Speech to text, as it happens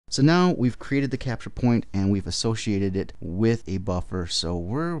So now we've created the capture point and we've associated it with a buffer, so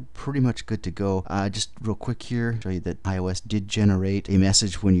we're pretty much good to go. Just real quick here, show you that iOS did generate a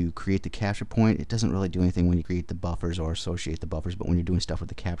message when you create the capture point. It doesn't really do anything when you create the buffers or associate the buffers, but when you're doing stuff with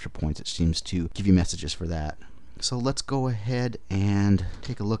the capture points, it seems to give you messages for that. So let's go ahead and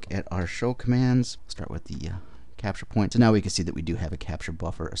take a look at our show commands. Start with the capture point. So now we can see that we do have a capture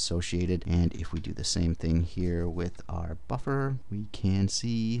buffer associated, and if we do the same thing here with our buffer, we can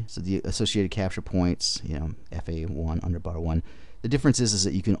see so the associated capture points, FA1 underbar 1. The difference is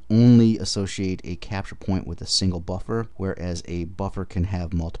that you can only associate a capture point with a single buffer, whereas a buffer can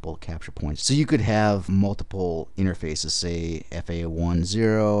have multiple capture points. So you could have multiple interfaces, say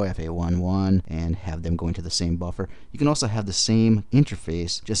FA10, FA11, and have them going to the same buffer. You can also have the same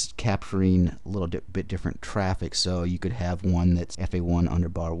interface, just capturing a little bit different traffic. So you could have one that's FA1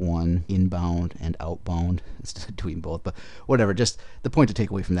 underbar 1 inbound and outbound instead of doing both. But whatever, just the point to take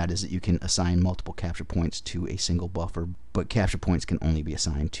away from that is that you can assign multiple capture points to a single buffer, but capture points can only be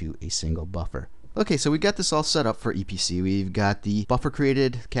assigned to a single buffer. Okay, so we got this all set up for EPC. We've got the buffer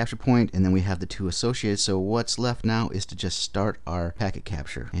created, capture point, and then we have the two associated. So what's left now is to just start our packet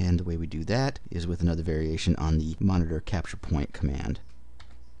capture. And the way we do that is with another variation on the monitor capture point command.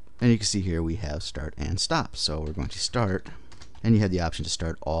 And you can see here we have start and stop. So we're going to start, and you have the option to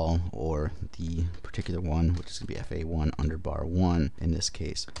start all or the particular one, which is going to be FA1 underbar 1 in this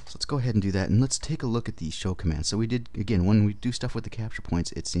case. So let's go ahead and do that, and let's take a look at the show command. So we did, again, when we do stuff with the capture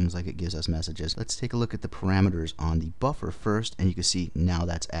points, it seems like it gives us messages. Let's take a look at the parameters on the buffer first, and you can see now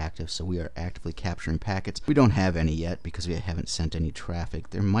that's active. So we are actively capturing packets. We don't have any yet because we haven't sent any traffic.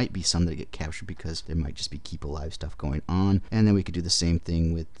 There might be some that get captured because there might just be keep alive stuff going on. And then we could do the same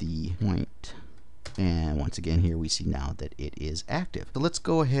thing with the point. And once again here we see now that it is active. So let's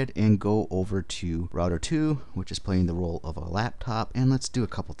go ahead and go over to router 2, which is playing the role of a laptop, and let's do a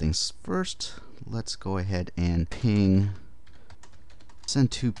couple things. First, let's go ahead and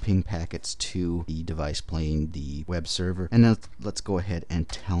send 2 ping packets to the device playing the web server, and then let's go ahead and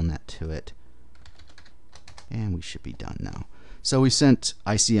telnet to it, and we should be done now. So we sent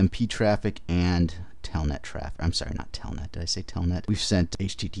ICMP traffic and telnet traffic. I'm sorry, not telnet. Did I say telnet? We've sent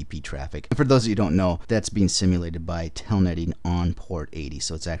HTTP traffic. And for those of you who don't know, that's being simulated by telnetting on port 80.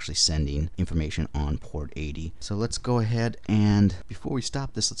 So it's actually sending information on port 80. So let's go ahead and before we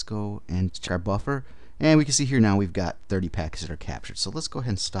stop this, let's go and check our buffer. And we can see here now we've got 30 packets that are captured. So let's go ahead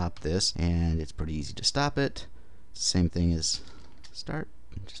and stop this. And it's pretty easy to stop it. Same thing as start.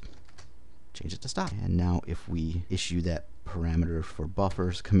 Just change it to stop. And now if we issue that parameter for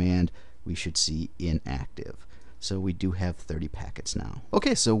buffers command, we should see inactive. So we do have 30 packets now.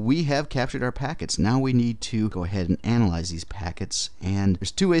 Okay, so we have captured our packets. Now we need to go ahead and analyze these packets, and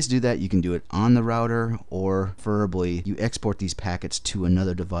there's 2 ways to do that. You can do it on the router, or preferably you export these packets to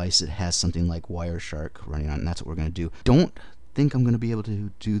another device that has something like Wireshark running on it, and that's what we're going to do. Don't think I'm going to be able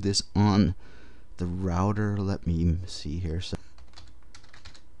to do this on the router. Let me see here. So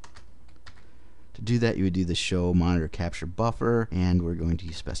to do that, you would do the show monitor capture buffer, and we're going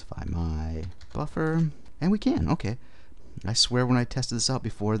to specify my buffer, and we can. Okay, I swear when I tested this out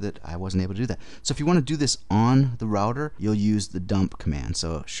before that I wasn't able to do that. So if you want to do this on the router, you'll use the dump command.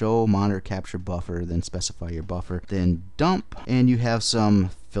 So show monitor capture buffer, then specify your buffer, then dump, and you have some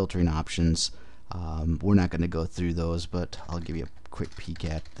filtering options. We're not going to go through those, but I'll give you a quick peek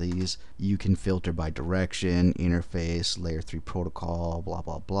at these. You can filter by direction, interface, layer 3 protocol, blah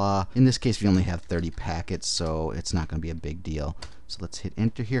blah blah. In this case we only have 30 packets, so it's not going to be a big deal. So let's hit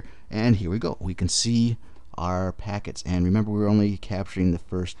enter here, and here we go. We can see our packets, and remember we were only capturing the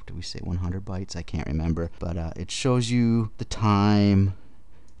first, did we say 100 bytes? I can't remember, but it shows you the time,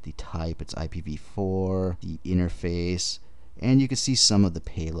 the type, it's IPv4, the interface, and you can see some of the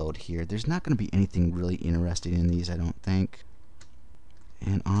payload here. There's not going to be anything really interesting in these, I don't think.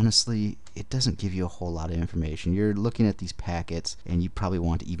 And honestly, it doesn't give you a whole lot of information. You're looking at these packets, and you probably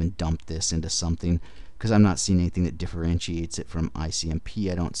want to even dump this into something, because I'm not seeing anything that differentiates it from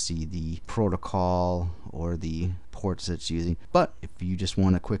ICMP. I don't see the protocol or the ports that it's using. But if you just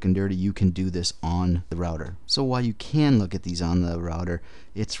want a quick and dirty, you can do this on the router. So while you can look at these on the router,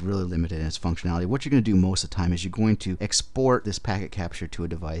 it's really limited in its functionality. What you're going to do most of the time is you're going to export this packet capture to a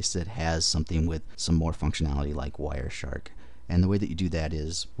device that has something with some more functionality like Wireshark. And the way that you do that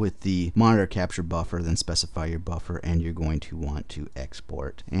is with the monitor capture buffer, then specify your buffer, and you're going to want to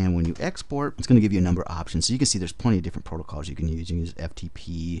export. And when you export, it's going to give you a number of options. So you can see there's plenty of different protocols you can use. You can use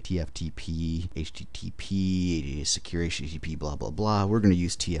FTP, TFTP, HTTP, secure HTTP, blah, blah, blah. We're going to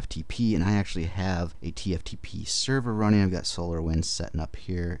use TFTP, and I actually have a TFTP server running. I've got SolarWinds setting up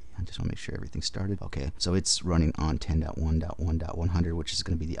here. I just want to make sure everything's started. Okay, so it's running on 10.1.1.100, which is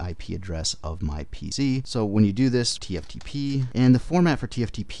going to be the IP address of my PC. So when you do this, TFTP, and the format for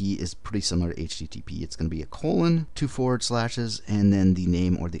TFTP is pretty similar to HTTP. It's going to be a colon, 2 forward slashes, and then the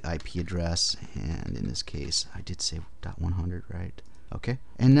name or the IP address. And in this case, I did say .100, right? Okay,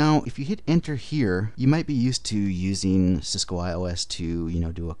 and now if you hit enter here, you might be used to using Cisco IOS to,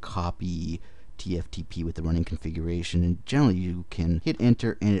 do a copy TFTP with the running configuration, and generally you can hit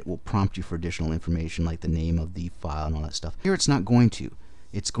enter and it will prompt you for additional information like the name of the file and all that stuff. Here it's not going to.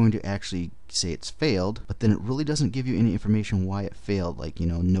 It's going to actually say it's failed, but then it really doesn't give you any information why it failed, like,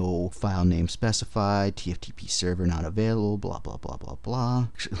 no file name specified, TFTP server not available, blah, blah, blah, blah, blah.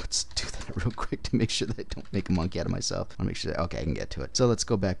 Actually, let's do that real quick to make sure that I don't make a monkey out of myself. I want to make sure that, okay, I can get to it. So let's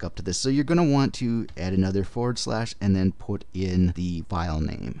go back up to this. So you're going to want to add another forward slash and then put in the file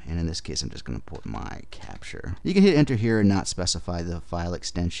name. And in this case, I'm just going to put my capture. You can hit enter here and not specify the file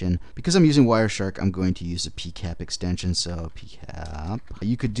extension. Because I'm using Wireshark, I'm going to use the PCAP extension. So PCAP.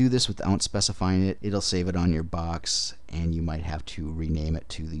 You could do this without specifying it. It'll save it on your box, and you might have to rename it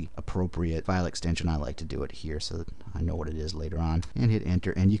to the appropriate file extension. I like to do it here so that I know what it is later on. And hit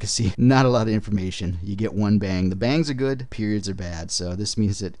enter, and you can see not a lot of information. You get one bang. The bangs are good, periods are bad. So this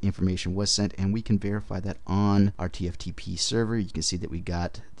means that information was sent, and we can verify that on our TFTP server. You can see that we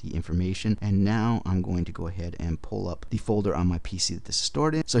got the information, and now I'm going to go ahead and pull up the folder on my PC that this is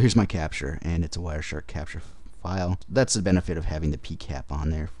stored in. So here's my capture, and it's a Wireshark capture file. That's the benefit of having the PCAP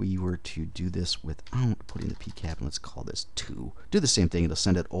on there. If we were to do this without putting the PCAP, and let's call this 2, do the same thing. It'll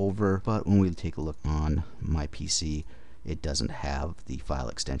send it over, but when we take a look on my PC, it doesn't have the file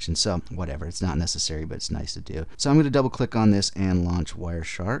extension. So whatever, it's not necessary, but it's nice to do. So I'm going to double click on this and launch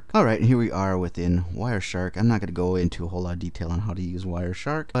Wireshark. All right, and here we are within Wireshark. I'm not going to go into a whole lot of detail on how to use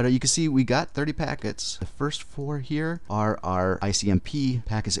Wireshark, but you can see we got 30 packets. The first 4 here are our ICMP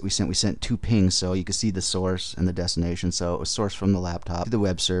packets that we sent. We sent 2 pings, so you can see the source and the destination. So it was sourced from the laptop to the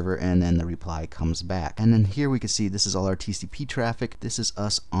web server, and then the reply comes back. And then here we can see this is all our TCP traffic. This is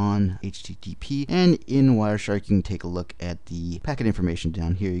us on HTTP, and in Wireshark you can take a look at the packet information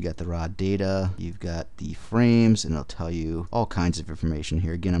down here. You got the raw data, you've got the frames, and it'll tell you all kinds of information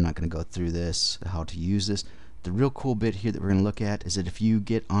here. Again, I'm not going to go through this, how to use this. The real cool bit here that we're going to look at is that if you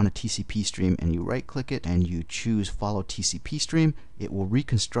get on a TCP stream and you right click it and you choose follow TCP stream, it will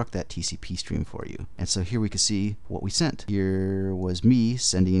reconstruct that TCP stream for you. And so here we can see what we sent. Here was me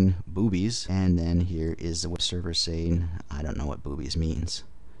sending boobies, and then here is the web server saying, I don't know what boobies means,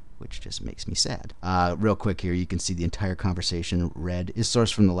 which just makes me sad. Real quick here, you can see the entire conversation. Red is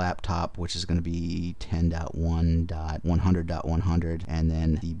sourced from the laptop, which is going to be 10.1.100.100, and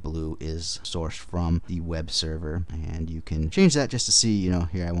then the blue is sourced from the web server. And you can change that just to see,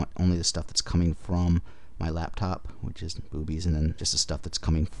 here I want only the stuff that's coming from my laptop, which is boobies, and then just the stuff that's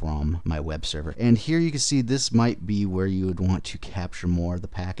coming from my web server. And here you can see this might be where you would want to capture more of the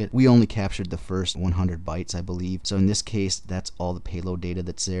packet. We only captured the first 100 bytes, I believe. So in this case, that's all the payload data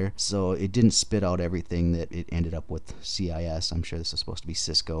that's there. So it didn't spit out everything that it ended up with CIS. I'm sure this is supposed to be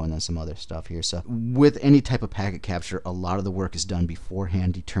Cisco and then some other stuff here. So with any type of packet capture, a lot of the work is done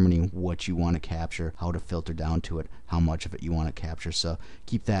beforehand, determining what you want to capture, how to filter down to it, how much of it you want to capture. So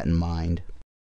keep that in mind.